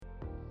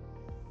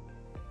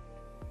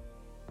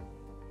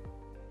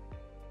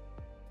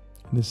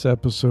In this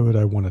episode,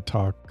 I want to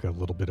talk a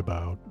little bit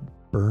about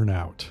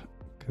burnout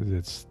because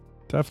it's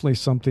definitely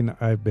something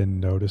I've been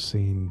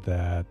noticing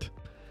that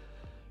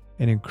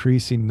an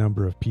increasing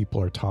number of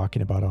people are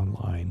talking about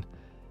online.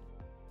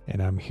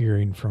 And I'm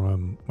hearing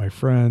from my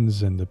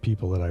friends and the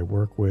people that I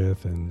work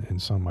with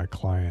and some of my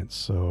clients.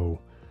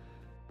 So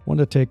I want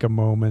to take a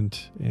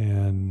moment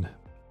and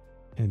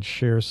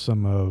share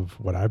some of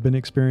what I've been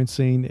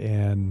experiencing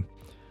and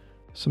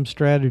some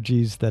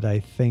strategies that I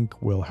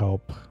think will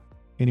help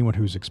anyone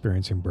who's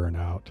experiencing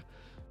burnout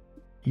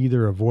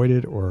either avoid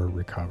it or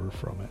recover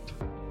from it.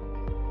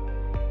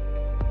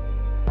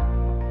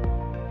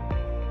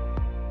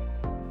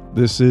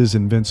 This is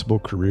Invincible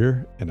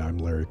Career, and I'm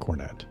Larry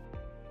Cornett.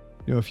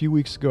 A few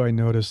weeks ago, I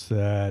noticed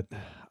that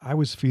I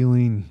was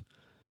feeling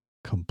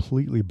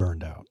completely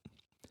burned out.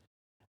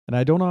 And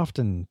I don't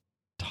often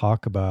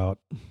talk about,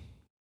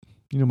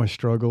 my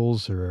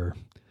struggles or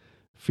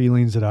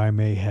feelings that I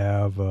may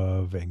have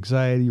of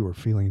anxiety or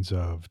feelings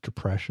of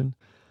depression.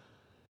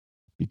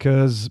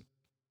 Because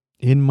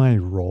in my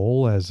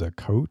role as a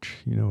coach,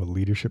 a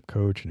leadership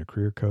coach and a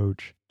career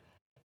coach,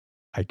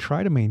 I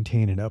try to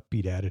maintain an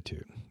upbeat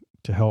attitude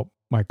to help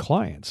my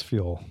clients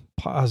feel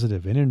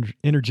positive and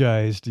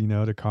energized,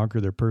 to conquer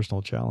their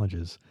personal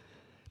challenges.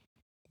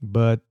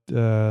 But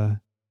today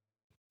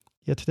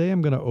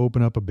I'm going to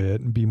open up a bit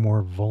and be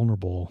more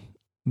vulnerable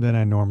than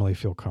I normally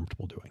feel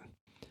comfortable doing.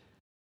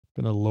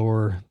 I'm going to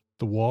lower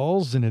the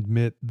walls and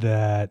admit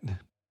that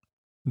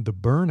the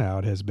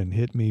burnout has been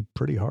hitting me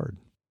pretty hard.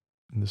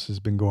 And this has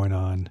been going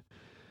on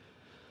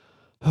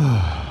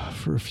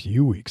for a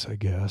few weeks, I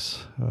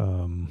guess.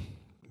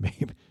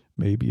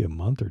 Maybe a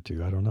month or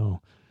two. I don't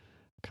know.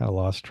 Kind of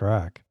lost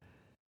track.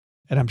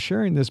 And I'm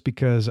sharing this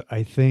because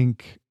I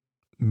think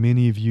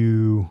many of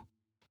you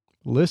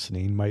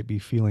listening might be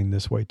feeling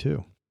this way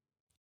too.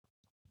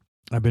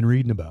 I've been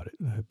reading about it.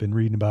 I've been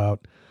reading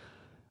about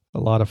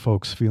a lot of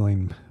folks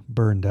feeling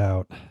burned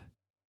out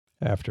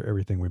after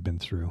everything we've been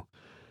through.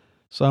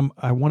 So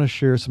I want to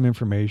share some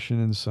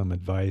information and some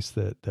advice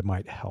that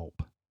might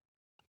help.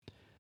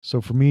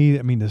 So for me,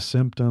 the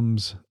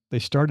symptoms, they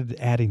started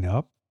adding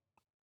up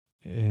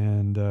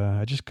and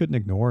I just couldn't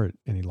ignore it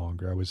any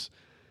longer. I was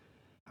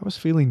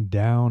feeling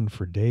down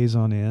for days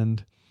on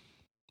end,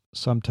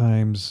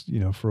 sometimes,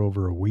 for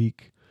over a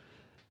week.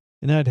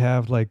 And I'd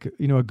have a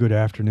good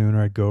afternoon,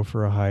 or I'd go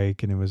for a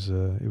hike and it was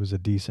a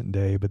decent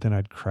day, but then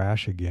I'd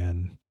crash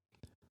again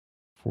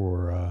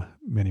for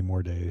many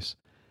more days.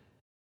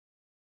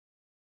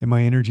 And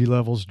my energy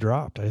levels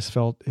dropped. I just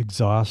felt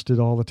exhausted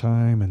all the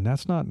time, and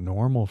that's not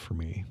normal for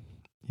me.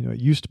 It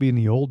used to be in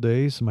the old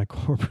days in my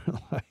corporate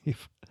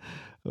life.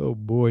 Oh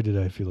boy, did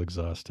I feel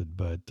exhausted.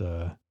 But,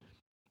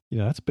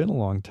 that's been a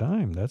long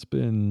time. That's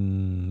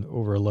been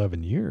over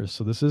 11 years.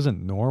 So this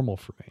isn't normal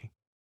for me.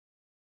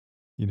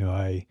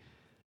 I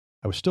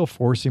was still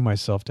forcing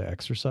myself to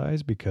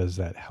exercise because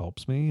that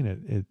helps me,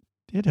 and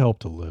it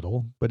helped a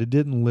little, but it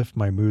didn't lift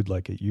my mood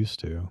like it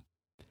used to.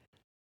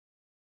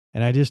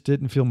 And I just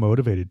didn't feel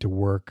motivated to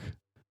work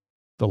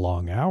the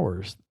long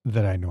hours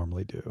that I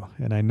normally do.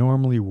 And I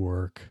normally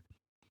work,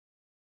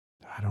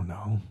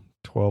 12,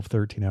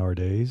 13-hour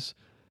days.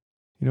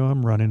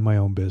 I'm running my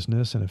own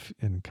business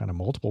and kind of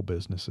multiple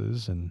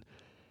businesses. And,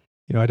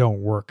 I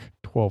don't work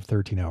 12,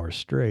 13 hours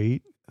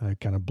straight. I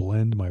kind of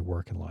blend my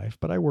work and life,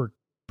 but I work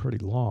pretty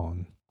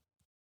long.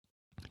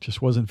 Just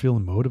wasn't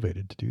feeling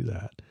motivated to do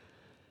that.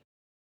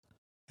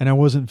 And I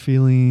wasn't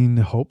feeling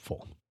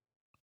hopeful.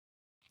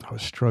 I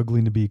was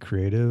struggling to be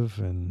creative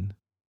and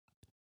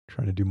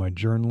trying to do my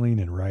journaling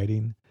and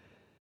writing,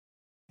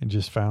 and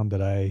just found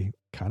that I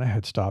kind of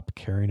had stopped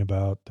caring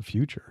about the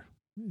future,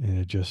 and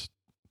it just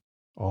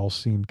all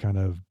seemed kind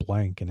of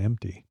blank and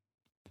empty.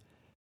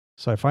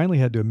 So I finally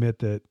had to admit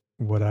that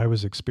what I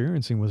was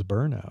experiencing was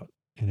burnout,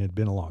 and it had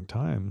been a long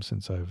time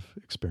since I've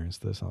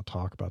experienced this. I'll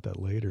talk about that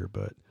later,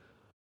 but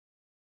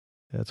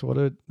that's what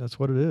it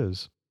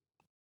is.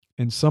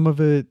 And some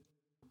of it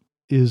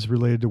is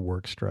related to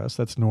work stress.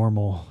 That's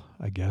normal,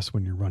 I guess,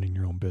 when you're running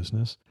your own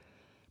business.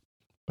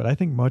 But I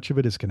think much of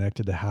it is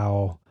connected to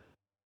how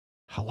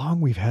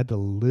long we've had to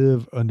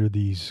live under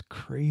these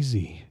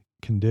crazy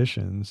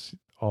conditions,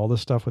 all the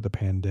stuff with the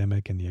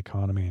pandemic and the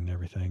economy and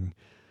everything,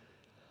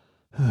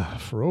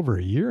 for over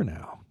a year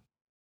now.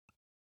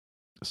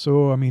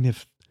 So,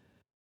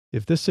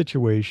 if this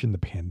situation, the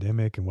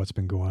pandemic and what's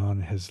been going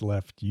on, has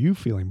left you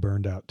feeling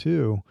burned out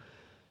too,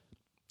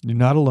 you're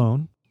not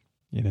alone.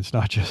 And it's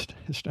not just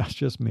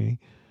me.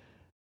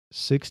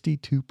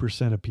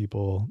 62% of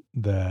people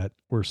that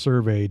were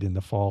surveyed in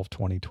the fall of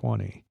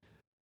 2020,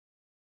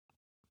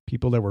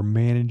 people that were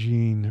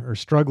managing or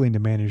struggling to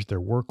manage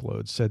their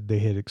workload, said they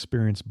had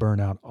experienced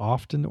burnout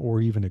often or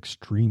even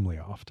extremely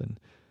often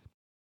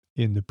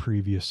in the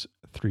previous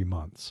 3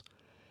 months.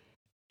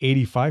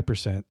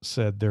 85%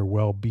 said their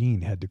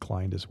well-being had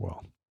declined as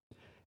well.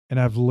 And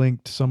I've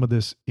linked some of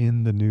this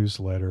in the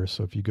newsletter.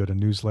 So if you go to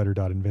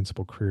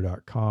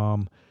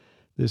newsletter.invinciblecareer.com,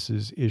 this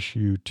is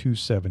issue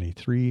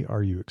 273,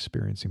 Are You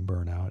Experiencing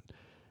Burnout?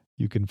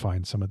 You can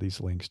find some of these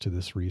links to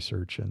this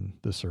research and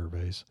the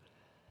surveys.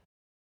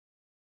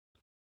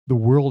 The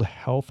World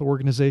Health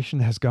Organization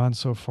has gone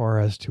so far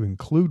as to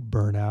include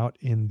burnout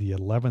in the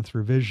 11th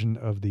revision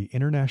of the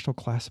International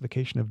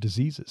Classification of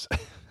Diseases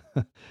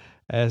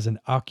as an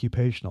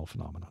occupational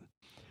phenomenon.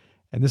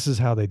 And this is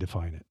how they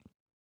define it.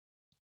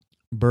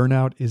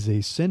 Burnout is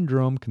a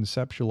syndrome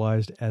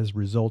conceptualized as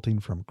resulting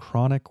from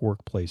chronic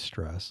workplace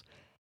stress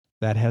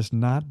that has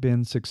not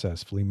been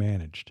successfully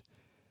managed.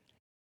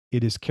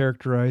 It is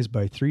characterized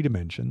by three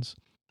dimensions: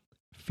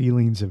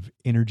 feelings of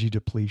energy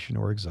depletion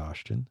or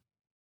exhaustion,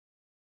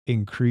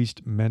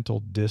 increased mental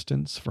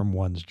distance from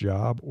one's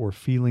job, or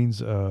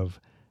feelings of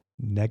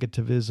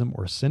negativism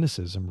or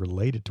cynicism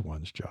related to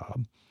one's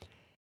job,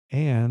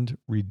 and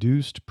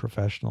reduced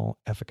professional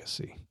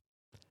efficacy.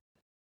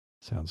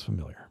 Sounds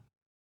familiar.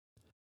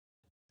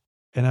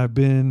 And I've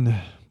been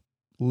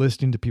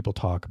listening to people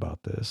talk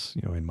about this,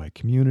 in my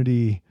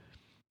community,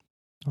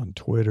 on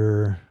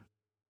Twitter,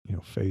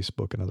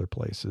 Facebook and other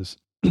places.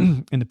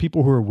 And the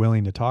people who are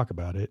willing to talk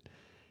about it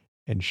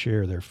and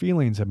share their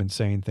feelings have been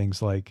saying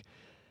things like,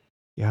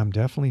 yeah, I'm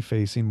definitely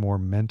facing more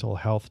mental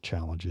health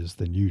challenges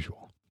than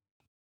usual.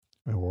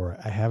 Or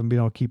I haven't been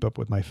able to keep up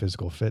with my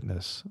physical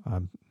fitness.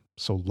 I'm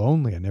so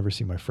lonely, I never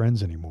see my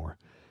friends anymore.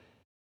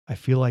 I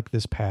feel like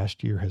this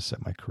past year has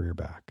set my career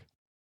back.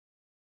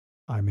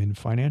 I'm in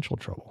financial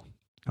trouble.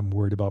 I'm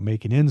worried about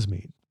making ends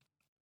meet.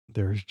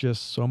 There's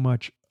just so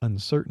much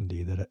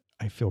uncertainty that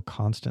I feel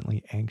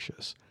constantly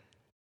anxious,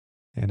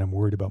 and I'm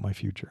worried about my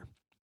future.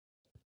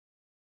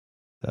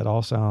 That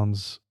all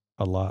sounds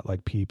a lot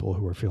like people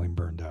who are feeling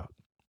burned out.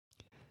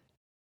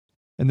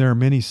 And there are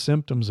many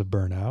symptoms of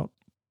burnout,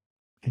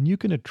 and you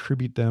can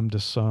attribute them to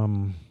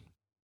some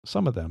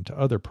of them to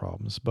other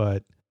problems,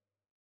 but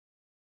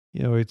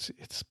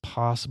it's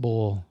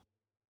possible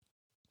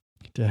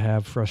to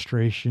have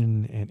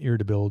frustration and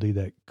irritability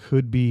that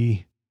could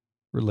be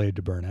related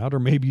to burnout, or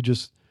maybe you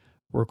just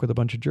work with a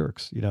bunch of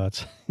jerks.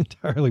 It's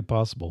entirely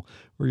possible,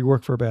 or you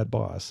work for a bad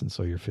boss, and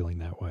so you're feeling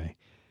that way.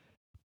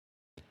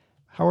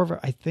 However,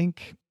 I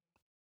think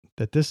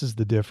that this is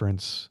the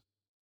difference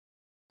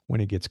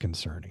when it gets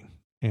concerning,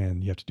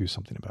 and you have to do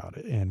something about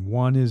it. And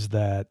one is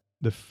that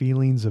the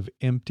feelings of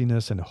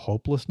emptiness and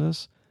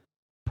hopelessness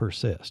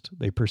persist.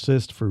 They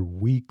persist for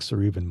weeks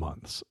or even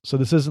months. So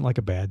this isn't like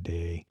a bad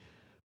day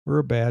or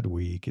a bad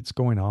week. It's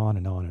going on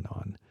and on and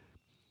on.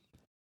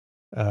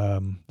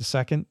 The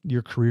second,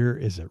 your career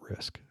is at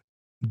risk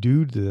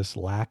due to this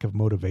lack of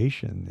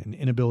motivation and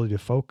inability to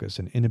focus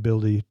and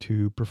inability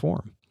to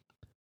perform.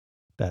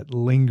 That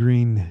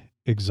lingering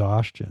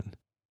exhaustion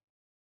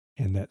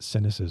and that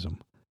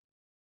cynicism.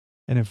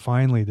 And then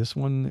finally, this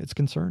one, it's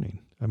concerning.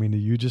 I mean,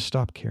 you just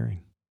stop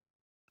caring.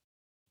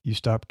 You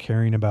stop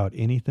caring about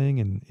anything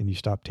and you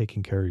stop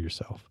taking care of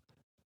yourself.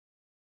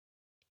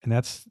 And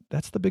that's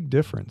the big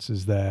difference,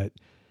 is that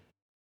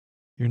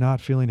you're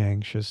not feeling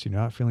anxious. You're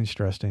not feeling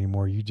stressed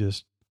anymore. You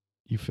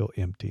feel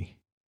empty.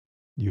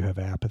 You have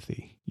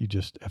apathy. You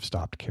just have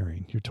stopped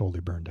caring. You're totally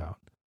burned out.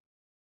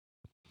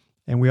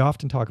 And we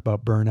often talk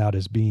about burnout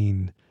as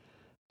being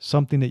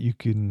something that you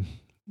can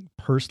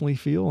personally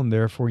feel, and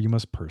therefore you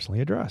must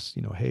personally address.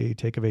 Hey,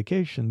 take a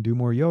vacation, do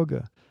more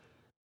yoga.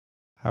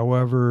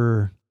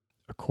 However,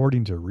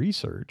 according to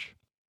research,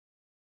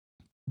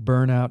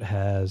 burnout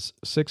has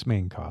 6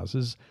 main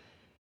causes,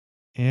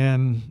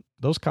 and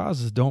those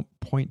causes don't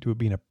point to it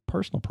being a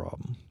personal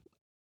problem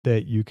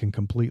that you can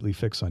completely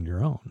fix on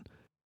your own.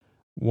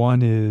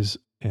 One is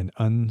an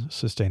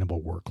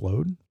unsustainable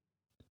workload.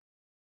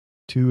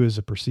 2 is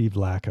a perceived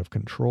lack of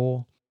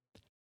control.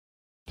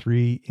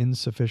 3,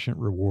 insufficient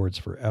rewards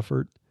for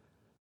effort.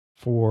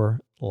 4,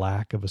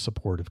 lack of a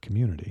supportive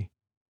community.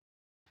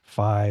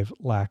 5,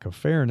 lack of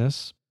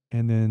fairness.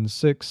 And then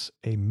 6,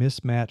 a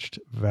mismatched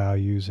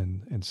values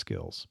and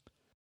skills.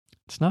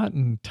 It's not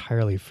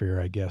entirely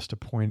fair, I guess, to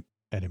point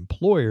at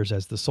employers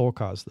as the sole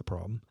cause of the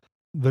problem.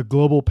 The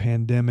global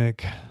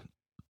pandemic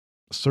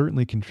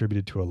certainly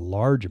contributed to a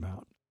large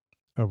amount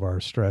of our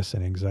stress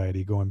and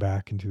anxiety going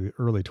back into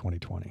early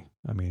 2020.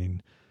 I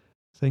mean,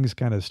 things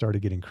kind of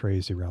started getting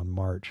crazy around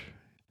March.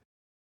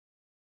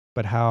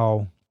 But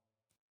how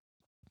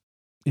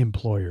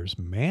employers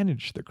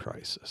managed the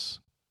crisis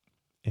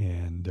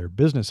and their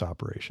business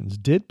operations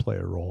did play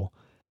a role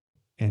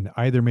in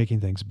either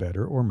making things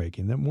better or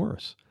making them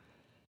worse.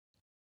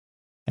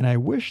 And I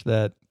wish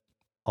that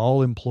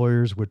all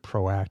employers would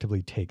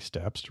proactively take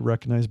steps to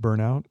recognize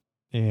burnout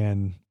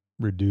and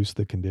reduce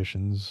the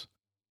conditions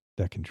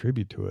that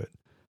contribute to it.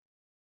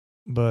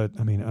 But,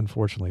 I mean,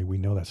 unfortunately, we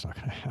know that's not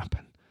going to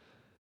happen.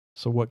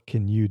 So what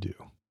can you do?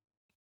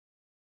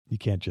 You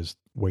can't just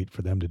wait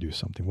for them to do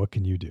something. What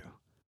can you do?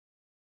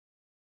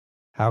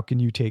 How can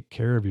you take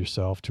care of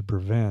yourself to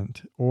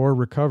prevent or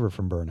recover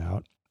from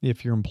burnout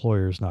if your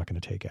employer is not going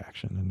to take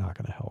action and not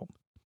going to help?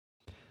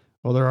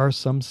 Well, there are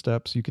some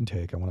steps you can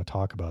take. I want to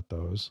talk about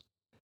those.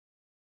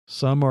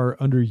 Some are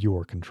under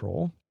your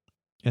control,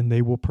 and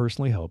they will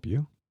personally help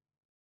you.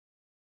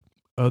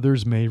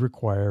 Others may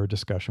require a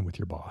discussion with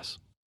your boss.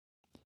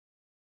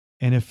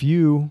 And a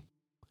few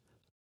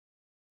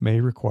may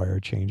require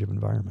a change of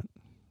environment.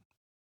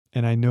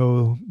 And I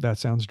know that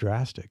sounds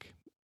drastic.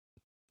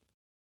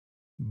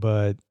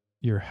 but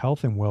your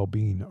health and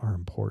well-being are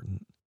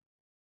important.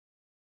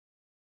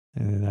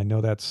 And I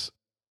know that's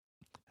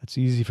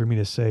easy for me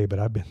to say, but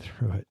I've been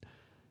through it.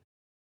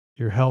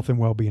 Your health and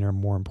well-being are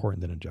more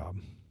important than a job.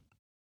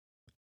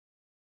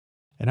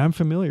 And I'm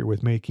familiar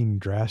with making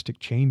drastic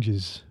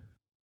changes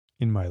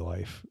in my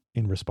life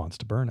in response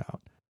to burnout.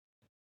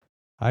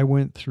 I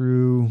went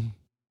through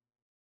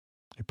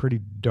a pretty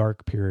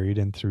dark period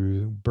and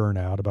through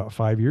burnout about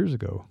 5 years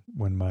ago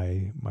when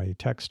my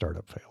tech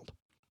startup failed.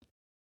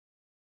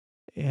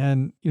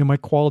 And, my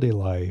quality of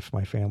life,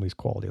 my family's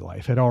quality of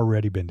life had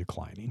already been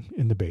declining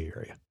in the Bay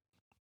Area.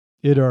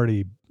 It had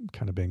already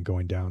kind of been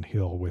going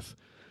downhill with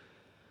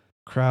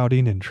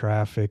crowding and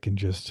traffic, and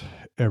just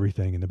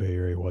everything in the Bay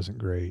Area wasn't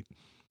great.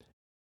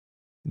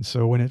 And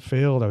so when it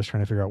failed, I was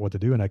trying to figure out what to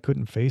do, and I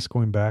couldn't face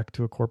going back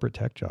to a corporate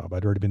tech job.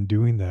 I'd already been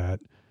doing that,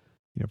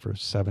 for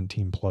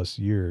 17 plus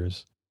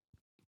years.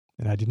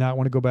 And I did not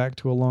want to go back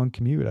to a long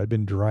commute. I'd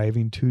been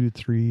driving 2 to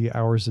 3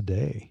 hours a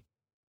day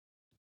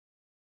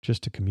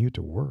just to commute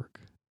to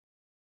work.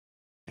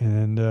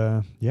 And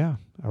I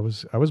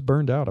was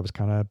burned out. I was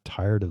kind of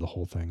tired of the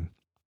whole thing,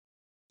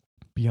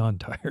 beyond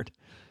tired.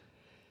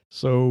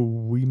 So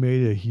we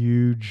made a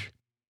huge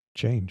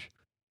change.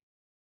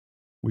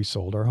 We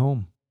sold our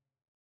home.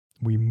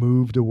 We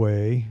moved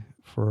away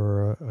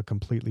for a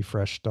completely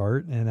fresh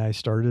start, and I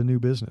started a new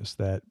business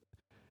that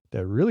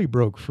really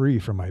broke free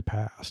from my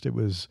past. It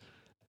was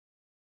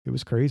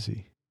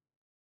crazy.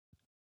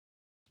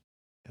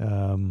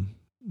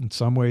 In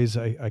some ways,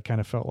 I kind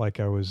of felt like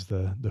I was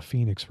the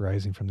phoenix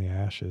rising from the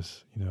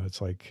ashes.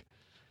 It's like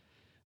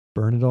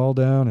burn it all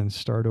down and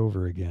start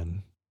over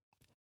again.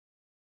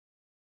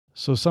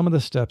 So some of the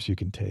steps you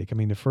can take.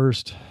 The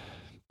first,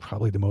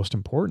 probably the most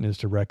important, is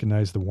to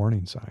recognize the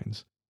warning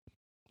signs.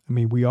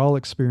 We all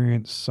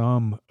experience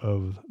some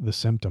of the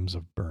symptoms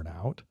of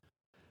burnout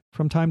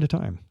from time to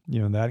time.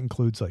 And that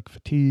includes like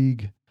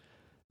fatigue,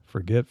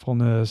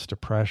 forgetfulness,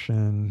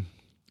 depression,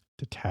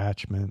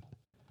 detachment,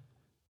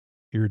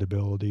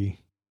 irritability,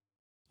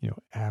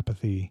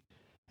 apathy.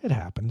 It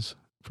happens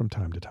from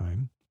time to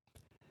time.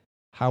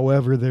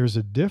 However, there's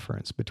a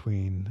difference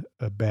between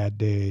a bad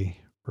day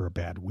or a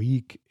bad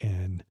week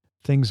and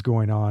things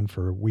going on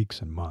for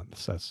weeks and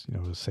months. That's,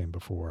 the same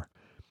before.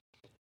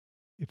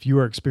 If you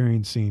are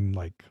experiencing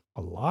like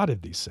a lot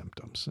of these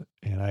symptoms,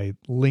 and I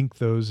link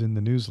those in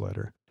the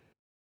newsletter,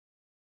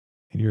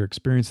 and you're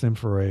experiencing them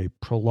for a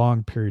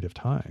prolonged period of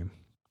time,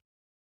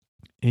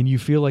 and you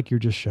feel like you're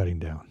just shutting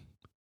down,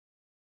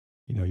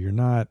 you're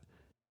not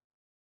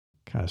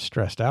kind of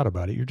stressed out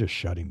about it, you're just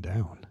shutting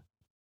down,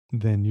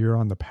 then you're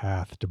on the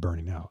path to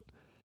burning out.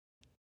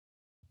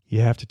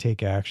 You have to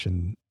take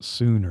action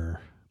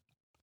sooner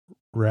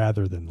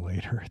rather than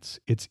later.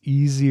 It's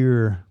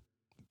easier,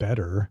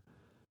 better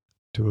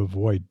to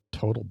avoid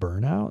total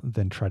burnout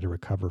than try to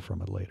recover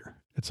from it later.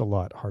 It's a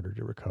lot harder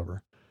to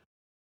recover.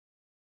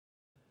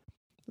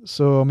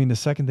 So, the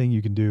second thing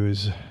you can do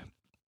is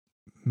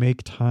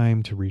make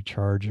time to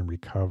recharge and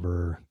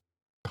recover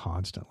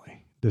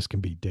constantly. This can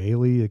be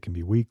daily, it can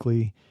be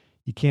weekly.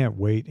 You can't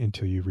wait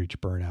until you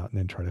reach burnout and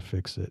then try to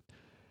fix it.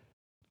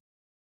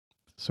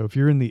 So if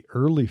you're in the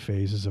early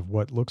phases of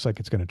what looks like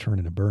it's going to turn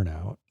into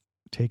burnout,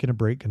 taking a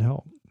break can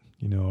help.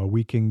 A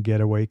weekend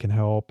getaway can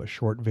help, a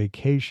short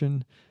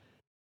vacation.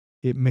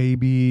 It may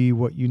be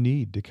what you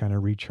need to kind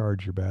of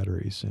recharge your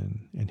batteries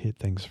and hit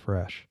things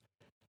fresh.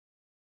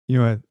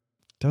 It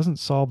doesn't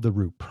solve the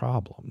root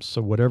problem.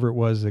 So whatever it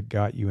was that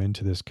got you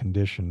into this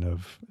condition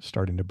of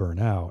starting to burn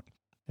out,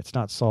 it's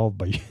not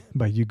solved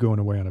by you going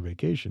away on a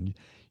vacation.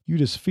 You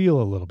just feel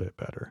a little bit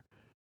better.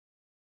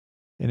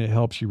 And it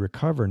helps you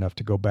recover enough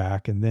to go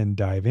back and then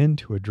dive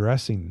into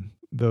addressing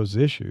those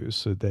issues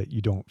so that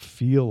you don't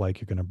feel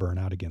like you're going to burn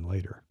out again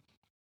later.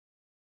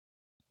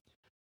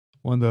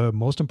 One of the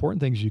most important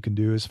things you can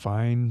do is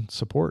find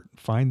support,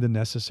 find the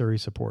necessary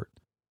support.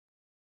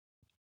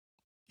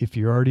 If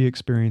you're already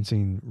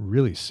experiencing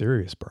really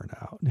serious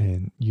burnout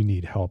and you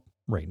need help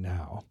right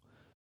now,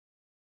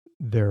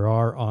 there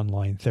are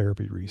online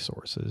therapy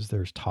resources.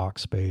 There's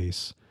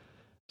Talkspace,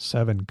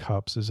 7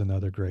 Cups is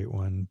another great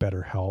one,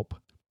 BetterHelp,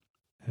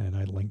 and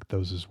I link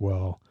those as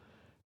well.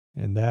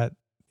 And that,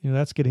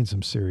 that's getting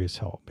some serious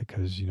help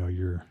because,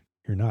 you're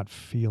not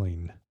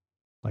feeling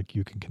like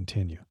you can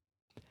continue.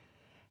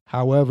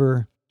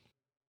 However,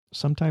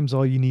 sometimes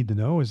all you need to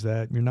know is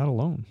that you're not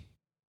alone.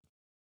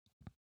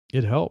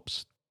 It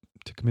helps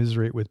to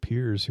commiserate with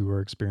peers who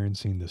are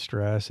experiencing the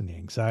stress and the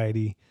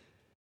anxiety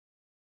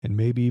and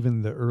maybe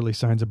even the early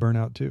signs of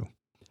burnout too.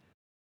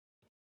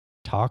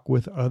 Talk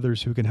with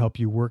others who can help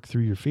you work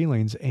through your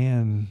feelings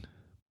and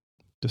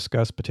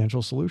discuss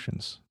potential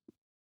solutions.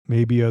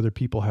 Maybe other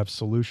people have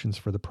solutions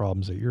for the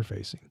problems that you're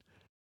facing.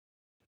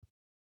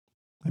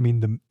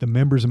 The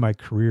members of my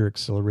Career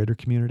Accelerator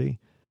community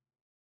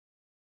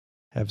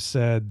have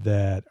said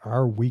that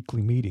our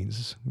weekly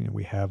meetings,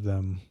 we have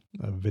them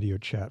a video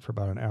chat for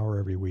about an hour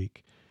every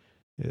week,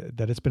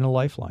 that it's been a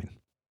lifeline.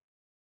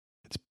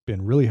 It's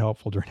been really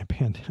helpful during a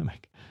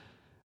pandemic.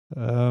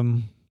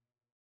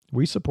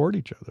 We support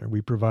each other.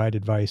 We provide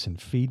advice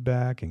and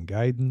feedback and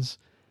guidance.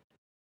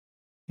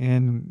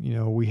 And,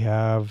 we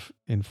have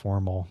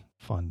informal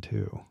fun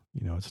too.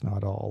 It's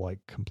not all like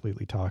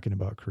completely talking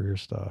about career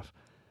stuff.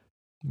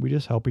 We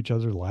just help each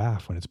other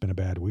laugh when it's been a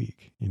bad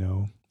week.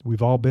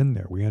 We've all been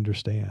there. We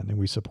understand and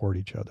we support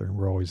each other and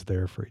we're always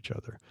there for each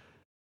other.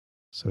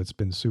 So it's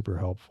been super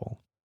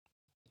helpful.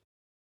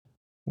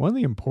 One of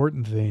the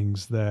important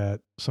things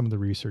that some of the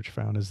research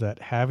found is that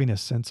having a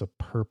sense of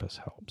purpose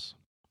helps.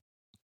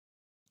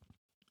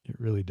 It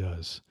really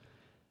does.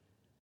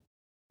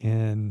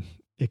 And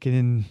it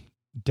can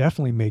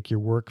definitely make your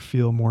work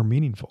feel more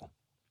meaningful.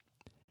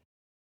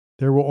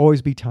 There will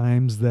always be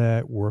times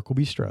that work will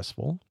be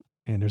stressful,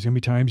 and there's going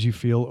to be times you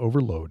feel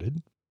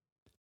overloaded.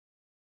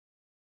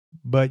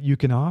 But you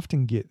can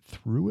often get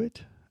through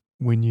it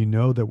when you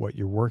know that what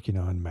you're working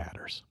on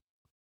matters.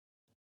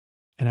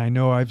 And I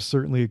know I've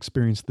certainly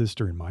experienced this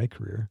during my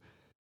career.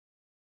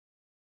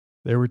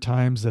 There were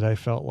times that I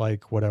felt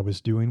like what I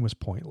was doing was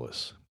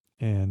pointless.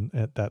 And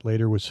that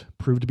later was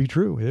proved to be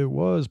true. It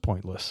was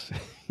pointless.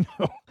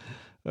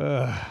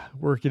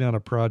 Working on a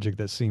project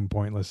that seemed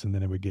pointless and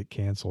then it would get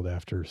canceled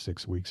after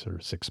 6 weeks or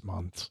 6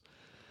 months.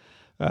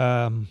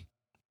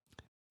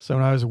 So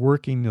when I was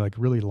working like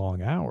really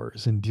long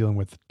hours and dealing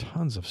with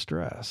tons of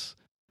stress,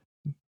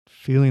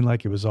 feeling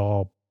like it was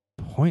all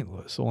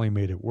pointless only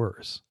made it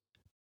worse.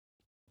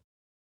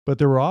 But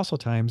there were also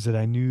times that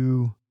I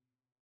knew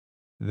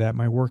that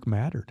my work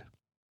mattered.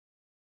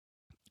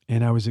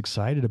 And I was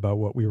excited about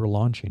what we were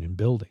launching and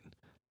building.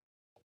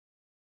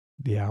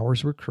 The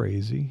hours were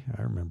crazy.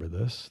 I remember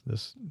this.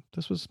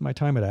 This was my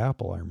time at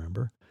Apple, I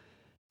remember.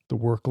 The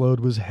workload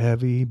was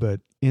heavy,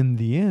 but in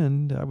the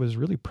end, I was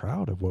really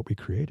proud of what we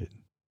created.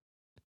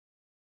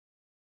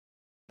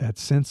 That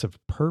sense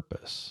of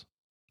purpose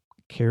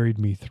carried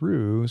me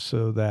through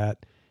so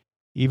that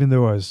even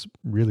though I was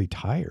really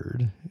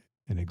tired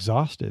and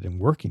exhausted and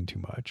working too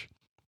much,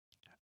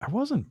 I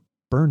wasn't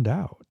burned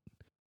out.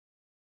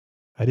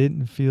 I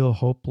didn't feel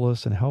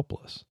hopeless and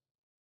helpless.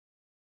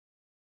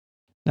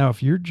 Now,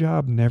 if your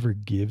job never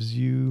gives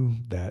you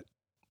that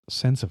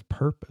sense of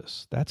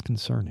purpose, that's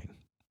concerning.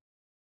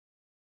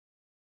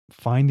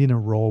 Finding a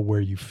role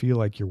where you feel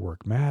like your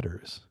work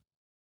matters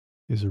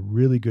is a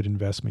really good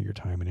investment of your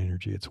time and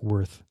energy. It's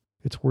worth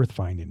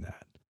finding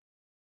that.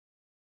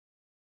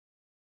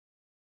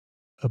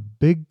 A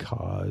big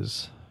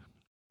cause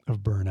of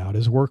burnout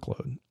is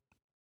workload.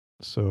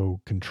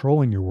 So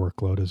controlling your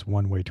workload is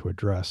one way to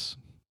address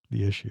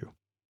the issue.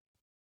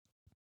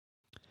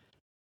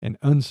 An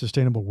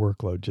unsustainable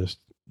workload,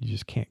 you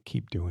just can't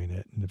keep doing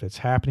it. And if it's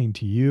happening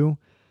to you,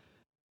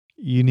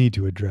 you need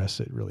to address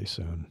it really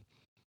soon.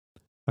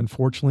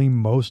 Unfortunately,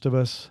 most of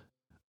us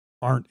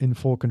aren't in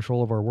full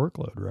control of our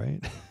workload,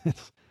 right?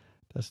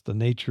 That's the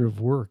nature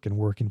of work and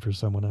working for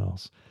someone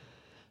else.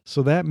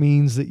 So that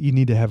means that you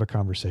need to have a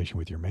conversation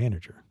with your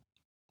manager.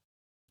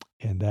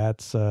 And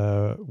that's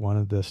one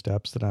of the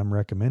steps that I'm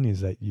recommending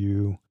is that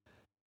you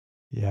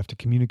have to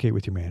communicate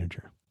with your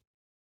manager.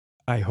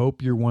 I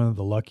hope you're one of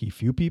the lucky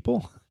few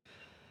people,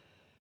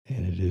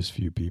 and it is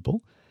few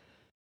people,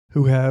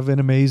 who have an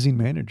amazing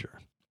manager.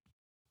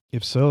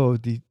 If so,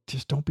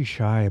 just don't be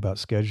shy about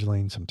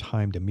scheduling some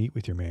time to meet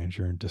with your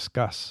manager and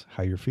discuss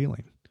how you're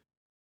feeling.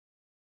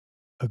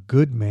 A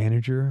good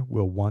manager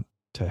will want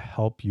to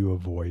help you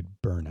avoid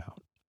burnout.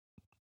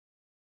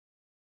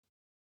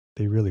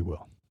 They really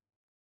will.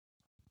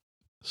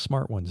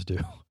 Smart ones do.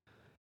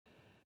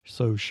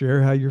 So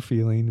share how you're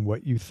feeling,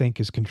 what you think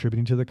is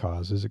contributing to the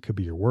causes. It could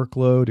be your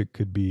workload. It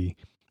could be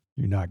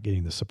you're not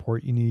getting the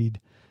support you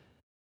need.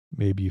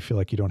 Maybe you feel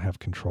like you don't have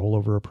control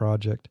over a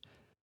project.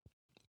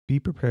 Be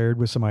prepared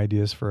with some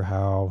ideas for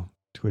how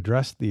to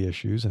address the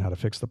issues and how to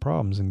fix the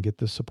problems and get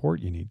the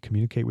support you need.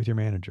 Communicate with your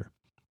manager.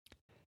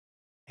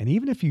 And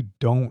even if you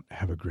don't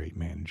have a great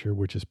manager,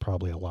 which is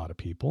probably a lot of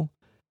people,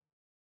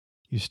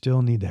 you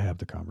still need to have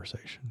the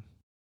conversation.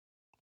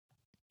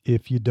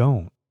 If you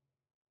don't,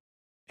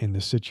 and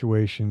the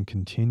situation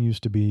continues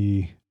to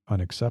be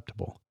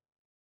unacceptable,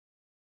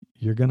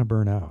 you're going to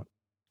burn out.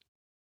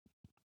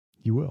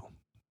 You will.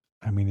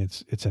 I mean,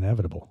 it's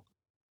inevitable.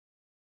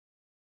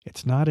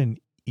 It's not an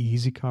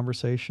easy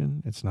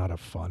conversation. It's not a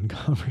fun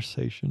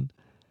conversation.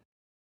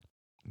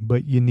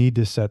 But you need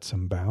to set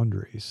some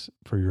boundaries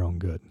for your own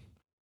good.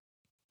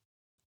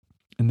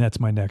 And that's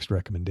my next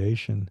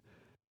recommendation,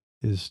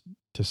 is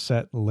to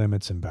set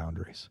limits and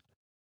boundaries.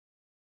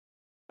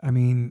 I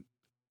mean,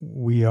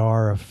 we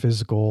are a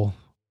physical,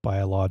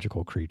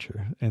 biological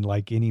creature. And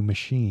like any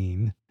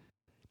machine,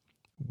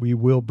 we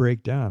will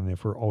break down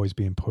if we're always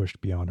being pushed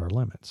beyond our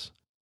limits.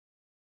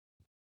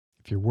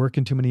 If you're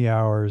working too many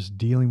hours,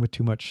 dealing with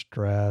too much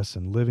stress,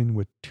 and living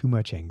with too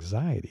much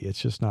anxiety,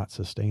 it's just not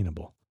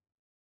sustainable.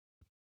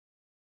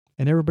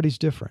 And everybody's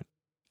different.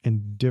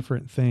 And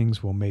different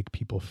things will make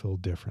people feel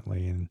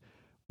differently. And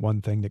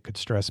one thing that could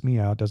stress me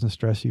out doesn't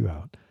stress you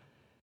out.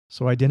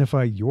 So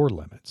identify your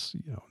limits.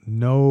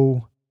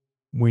 Know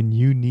when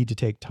you need to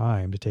take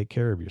time to take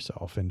care of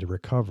yourself and to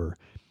recover.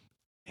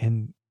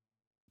 And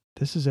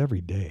this is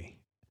every day.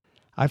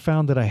 I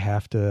found that I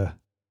have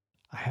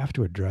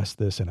to address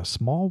this in a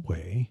small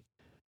way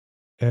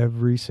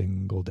every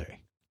single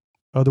day.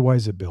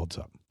 Otherwise it builds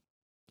up.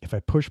 If I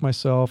push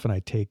myself and I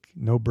take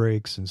no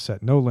breaks and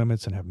set no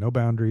limits and have no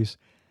boundaries,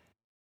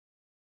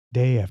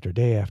 day after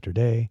day after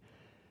day,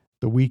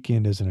 the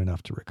weekend isn't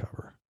enough to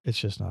recover. It's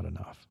just not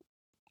enough.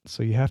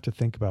 So you have to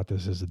think about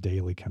this as a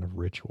daily kind of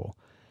ritual.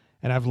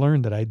 And I've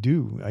learned that I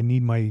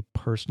need my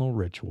personal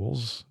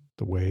rituals,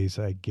 the ways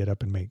I get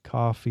up and make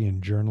coffee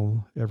and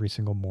journal every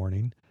single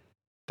morning.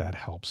 That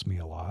helps me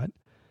a lot.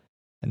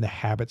 And the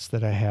habits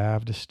that I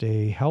have to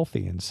stay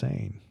healthy and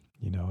sane,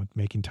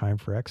 making time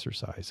for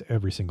exercise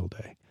every single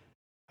day.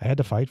 I had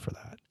to fight for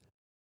that.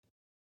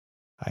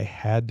 I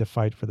had to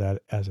fight for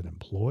that as an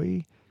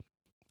employee.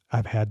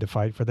 I've had to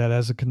fight for that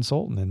as a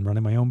consultant and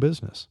running my own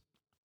business.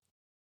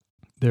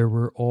 There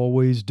were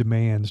always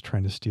demands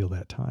trying to steal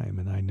that time,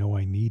 and I know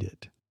I need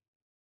it.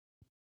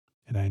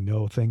 And I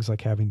know things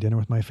like having dinner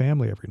with my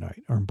family every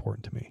night are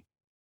important to me.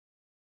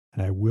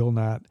 And I will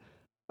not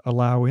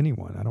allow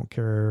anyone, I don't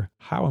care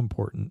how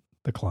important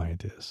the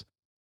client is,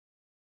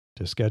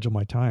 to schedule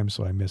my time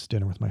so I miss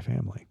dinner with my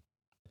family.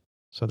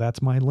 So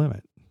that's my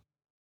limit.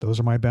 Those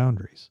are my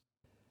boundaries.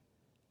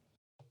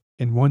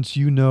 And once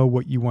you know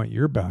what you want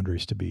your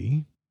boundaries to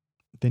be,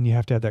 then you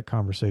have to have that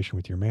conversation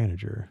with your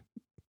manager.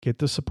 Get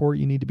the support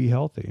you need to be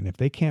healthy. And if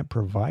they can't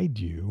provide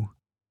you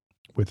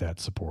with that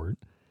support,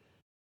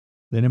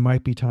 then it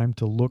might be time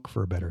to look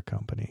for a better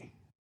company,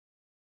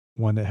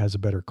 one that has a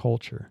better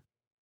culture,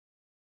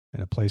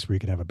 and a place where you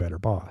can have a better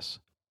boss.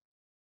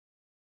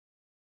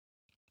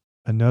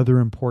 Another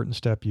important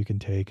step you can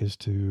take is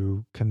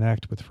to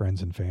connect with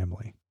friends and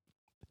family.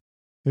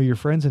 Your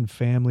friends and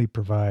family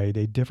provide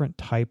a different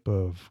type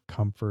of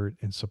comfort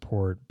and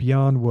support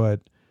beyond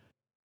what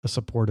a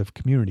supportive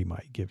community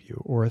might give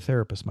you or a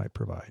therapist might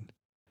provide.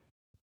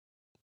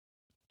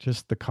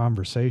 Just the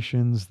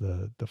conversations,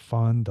 the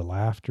fun, the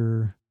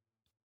laughter,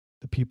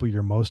 the people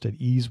you're most at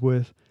ease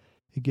with,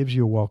 it gives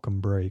you a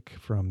welcome break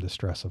from the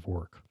stress of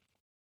work.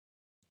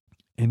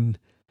 And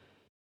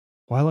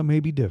while it may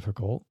be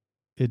difficult,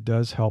 it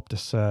does help to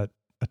set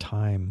a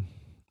time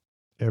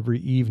every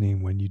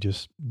evening when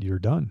you're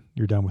done.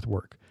 You're done with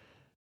work.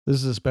 This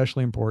is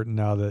especially important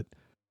now that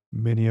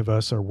many of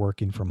us are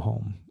working from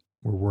home.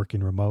 We're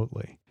working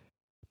remotely.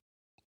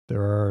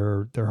 There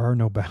are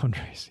no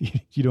boundaries.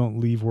 You don't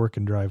leave work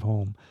and drive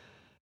home.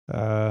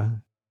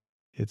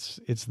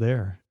 It's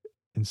there.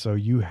 And so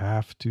you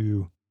have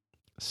to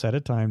set a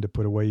time to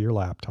put away your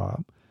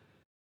laptop,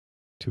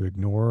 to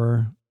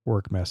ignore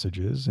work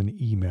messages and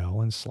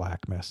email and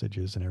Slack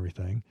messages and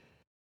everything,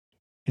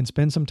 and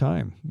spend some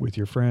time with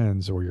your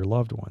friends or your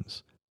loved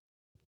ones.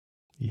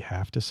 You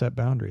have to set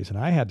boundaries. And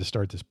I had to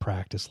start this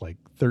practice like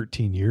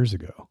 13 years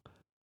ago.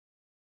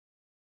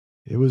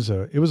 It was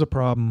a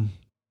problem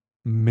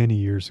many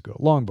years ago,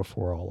 long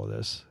before all of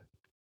this.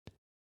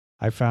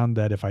 I found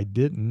that if I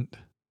didn't,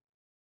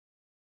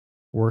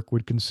 work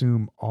would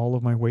consume all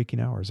of my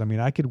waking hours. I mean,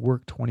 I could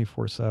work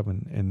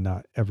 24/7 and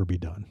not ever be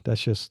done.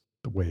 That's just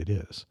the way it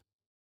is.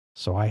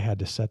 So I had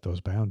to set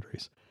those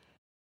boundaries.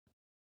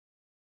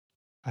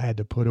 I had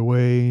to put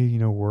away,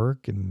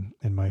 work and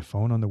my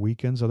phone on the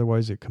weekends.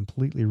 Otherwise, it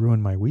completely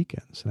ruined my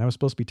weekends. And that was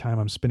supposed to be time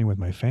I'm spending with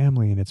my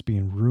family, and it's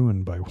being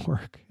ruined by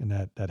work. And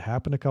that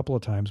happened a couple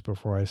of times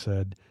before I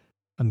said,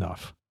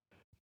 enough.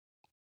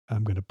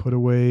 I'm going to put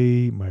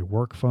away my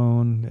work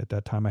phone. At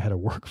that time, I had a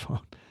work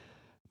phone,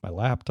 my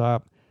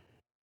laptop.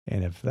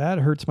 And if that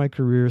hurts my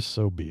career,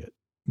 so be it.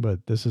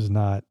 But this is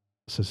not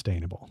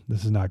sustainable.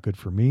 This is not good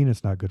for me, and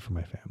it's not good for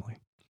my family.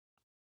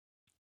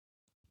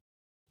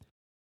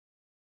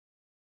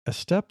 A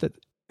step that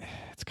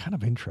it's kind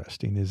of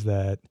interesting is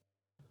that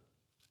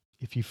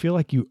if you feel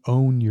like you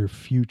own your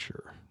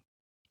future,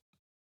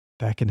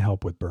 that can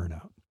help with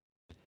burnout.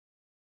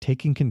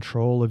 Taking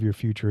control of your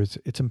future,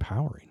 it's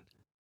empowering.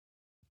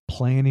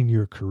 Planning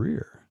your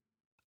career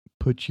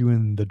puts you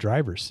in the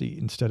driver's seat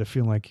instead of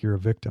feeling like you're a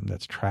victim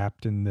that's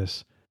trapped in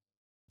this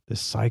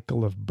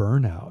cycle of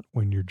burnout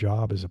when your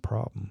job is a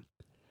problem.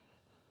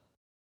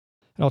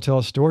 And I'll tell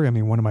a story. I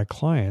mean, one of my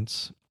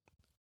clients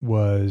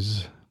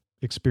was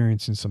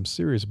experiencing some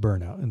serious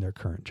burnout in their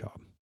current job.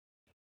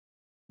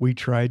 We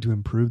tried to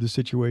improve the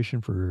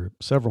situation for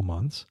several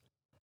months,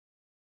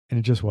 and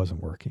it just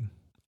wasn't working.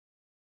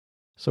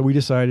 So we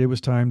decided it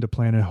was time to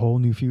plan a whole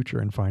new future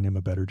and find him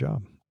a better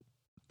job.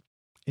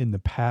 In the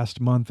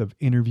past month of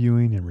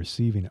interviewing and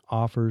receiving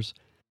offers,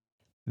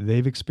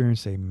 they've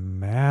experienced a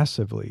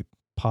massively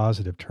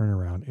positive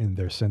turnaround in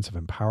their sense of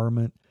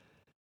empowerment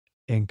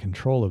and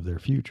control of their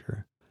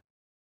future.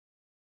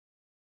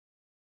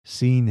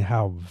 Seeing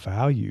how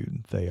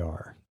valued they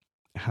are,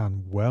 how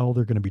well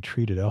they're going to be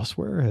treated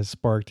elsewhere has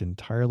sparked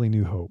entirely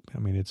new hope. I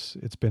mean, it's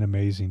been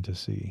amazing to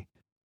see.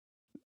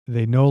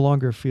 They no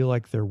longer feel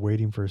like they're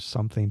waiting for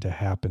something to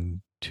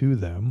happen to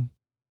them.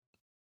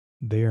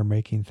 They are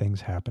making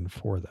things happen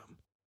for them.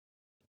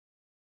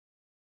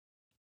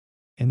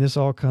 And this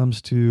all comes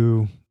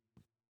to,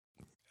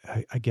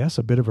 I guess,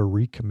 a bit of a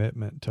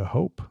recommitment to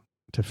hope,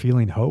 to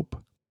feeling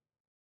hope.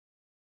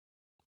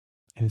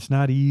 And it's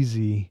not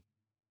easy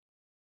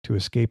to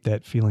escape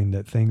that feeling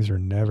that things are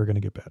never going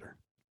to get better.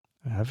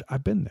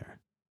 I've been there.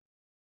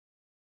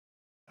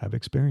 I've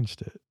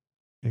experienced it.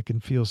 It can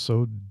feel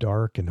so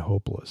dark and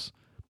hopeless.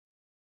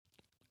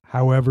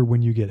 However,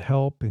 when you get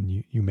help and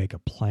you make a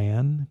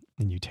plan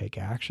and you take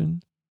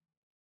action,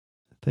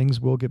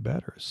 things will get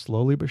better,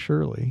 slowly but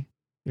surely.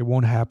 It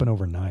won't happen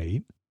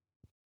overnight,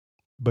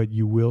 but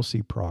you will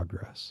see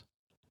progress.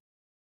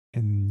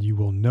 And you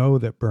will know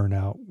that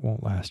burnout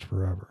won't last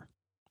forever.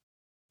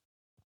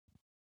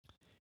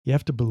 You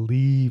have to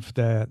believe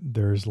that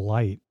there's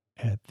light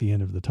at the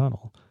end of the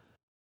tunnel.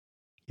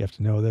 You have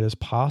to know that it's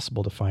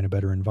possible to find a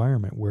better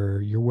environment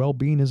where your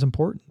well-being is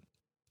important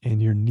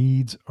and your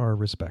needs are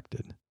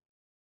respected.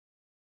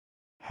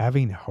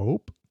 Having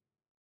hope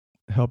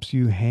helps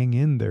you hang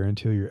in there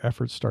until your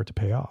efforts start to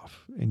pay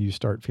off and you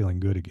start feeling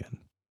good again.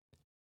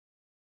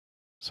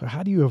 So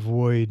how do you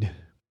avoid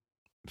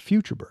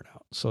future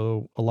burnout?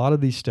 So a lot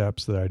of these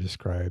steps that I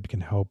described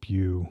can help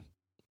you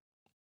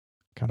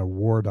kind of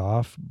ward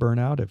off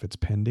burnout if it's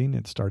pending,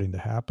 it's starting to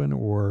happen,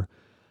 or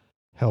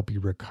help you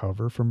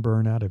recover from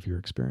burnout if you're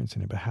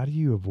experiencing it. But how do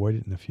you avoid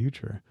it in the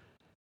future?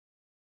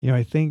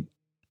 I think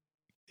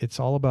it's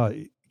all about,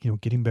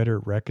 getting better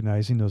at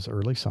recognizing those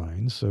early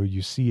signs. So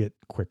you see it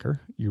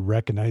quicker, you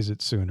recognize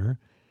it sooner,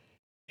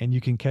 and you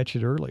can catch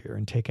it earlier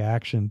and take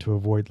action to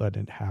avoid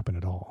letting it happen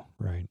at all,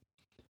 right?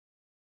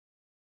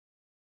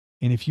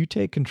 And if you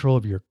take control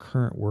of your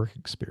current work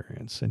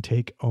experience and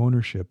take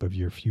ownership of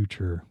your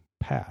future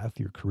path,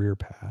 your career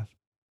path,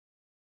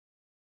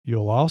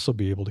 you'll also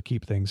be able to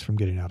keep things from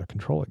getting out of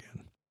control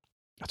again.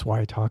 That's why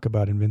I talk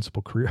about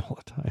invincible career all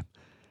the time.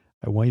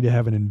 I want you to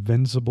have an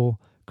invincible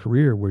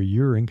career where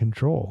you're in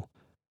control.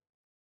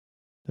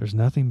 There's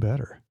nothing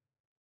better.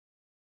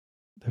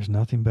 There's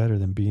nothing better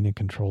than being in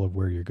control of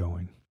where you're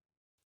going.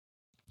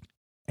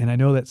 And I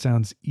know that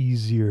sounds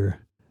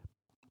easier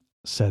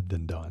said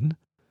than done,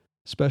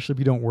 especially if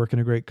you don't work in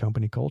a great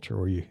company culture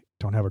or you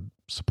don't have a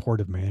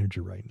supportive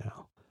manager right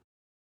now.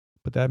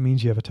 But that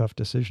means you have a tough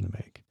decision to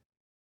make.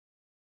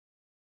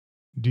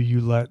 Do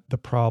you let the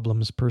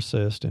problems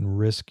persist and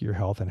risk your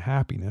health and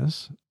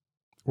happiness,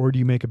 or do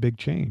you make a big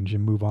change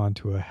and move on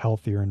to a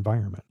healthier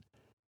environment?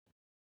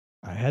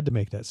 I had to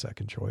make that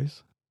second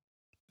choice.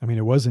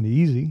 It wasn't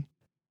easy.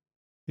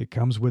 It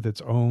comes with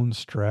its own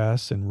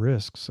stress and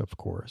risks, of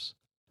course.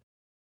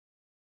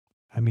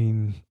 I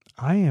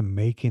am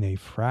making a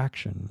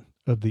fraction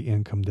of the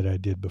income that I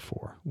did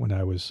before when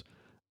I was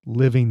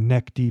living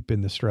neck deep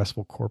in the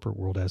stressful corporate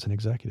world as an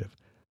executive.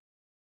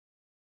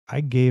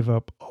 I gave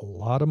up a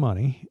lot of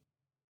money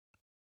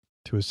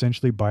to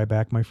essentially buy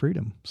back my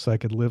freedom so I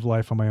could live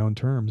life on my own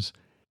terms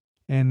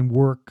and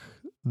work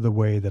the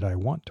way that I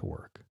want to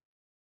work.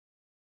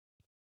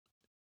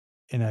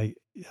 And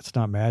it's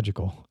not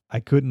magical.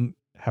 I couldn't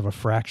have a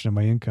fraction of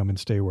my income and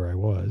stay where I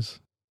was.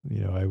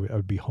 I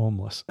would be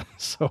homeless.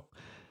 So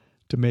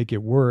to make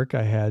it work,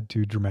 I had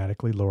to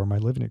dramatically lower my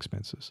living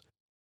expenses.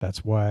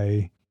 That's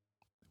why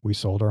we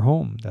sold our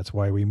home. That's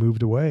why we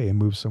moved away and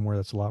moved somewhere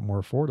that's a lot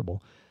more affordable.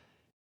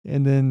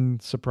 And then,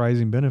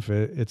 surprising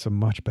benefit, it's a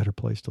much better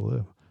place to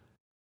live.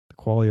 The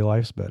quality of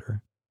life's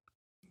better.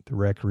 The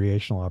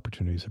recreational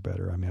opportunities are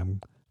better.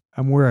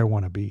 I'm where I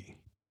want to be.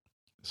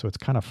 So it's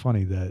kind of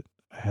funny that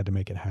I had to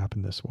make it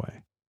happen this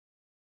way.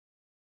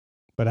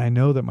 But I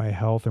know that my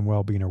health and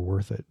well-being are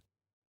worth it.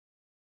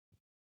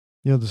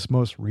 This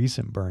most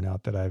recent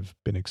burnout that I've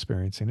been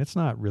experiencing, it's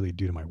not really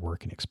due to my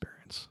working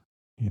experience.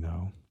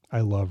 I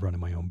love running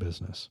my own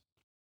business.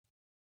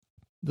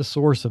 The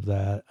source of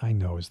that, I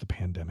know, is the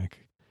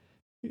pandemic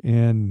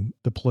and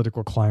the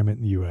political climate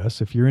in the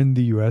U.S. If you're in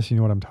the U.S., you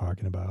know what I'm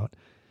talking about.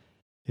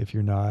 If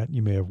you're not,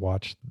 you may have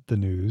watched the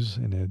news,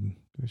 and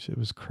it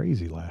was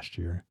crazy last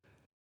year.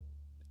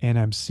 And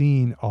I'm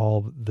seeing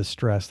all the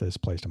stress that is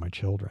placed on my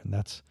children.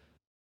 But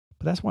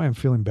that's why I'm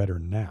feeling better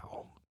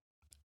now.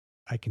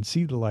 I can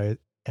see the light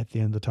at the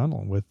end of the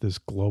tunnel with this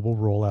global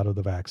rollout of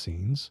the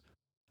vaccines.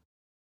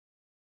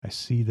 I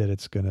see that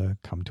it's going to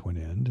come to an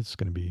end. It's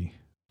going to be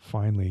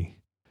finally,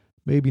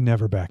 maybe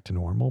never back to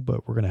normal,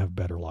 but we're going to have a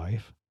better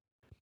life.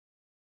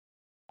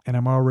 And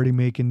I'm already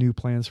making new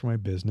plans for my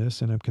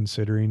business, and I'm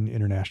considering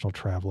international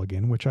travel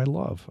again, which I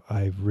love.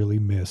 I've really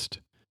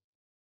missed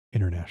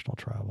international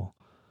travel.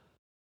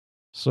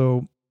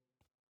 So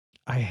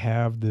I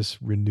have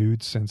this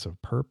renewed sense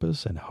of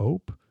purpose and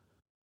hope,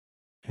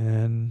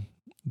 and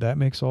that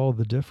makes all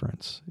the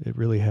difference. It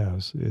really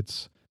has.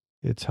 It's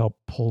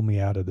helped pull me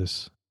out of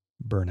this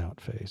burnout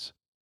phase.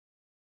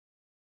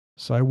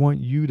 So I want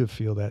you to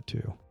feel that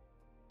too.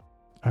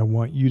 I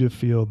want you to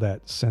feel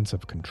that sense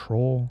of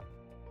control,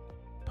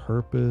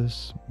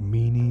 purpose,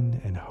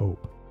 meaning, and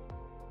hope.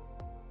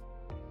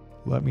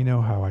 Let me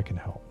know how I can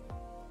help.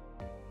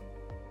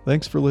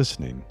 Thanks for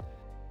listening.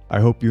 I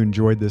hope you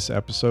enjoyed this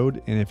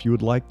episode, and if you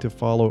would like to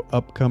follow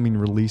upcoming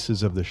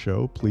releases of the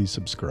show, please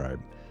subscribe.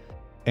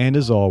 And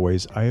as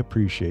always, I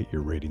appreciate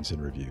your ratings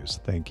and reviews.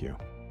 Thank you.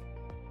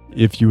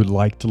 If you would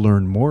like to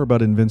learn more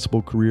about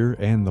Invincible Career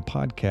and the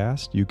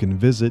podcast, you can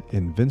visit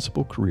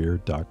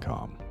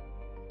invinciblecareer.com.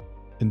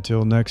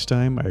 Until next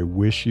time, I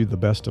wish you the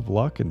best of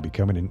luck in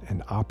becoming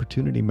an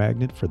opportunity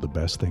magnet for the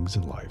best things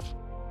in life.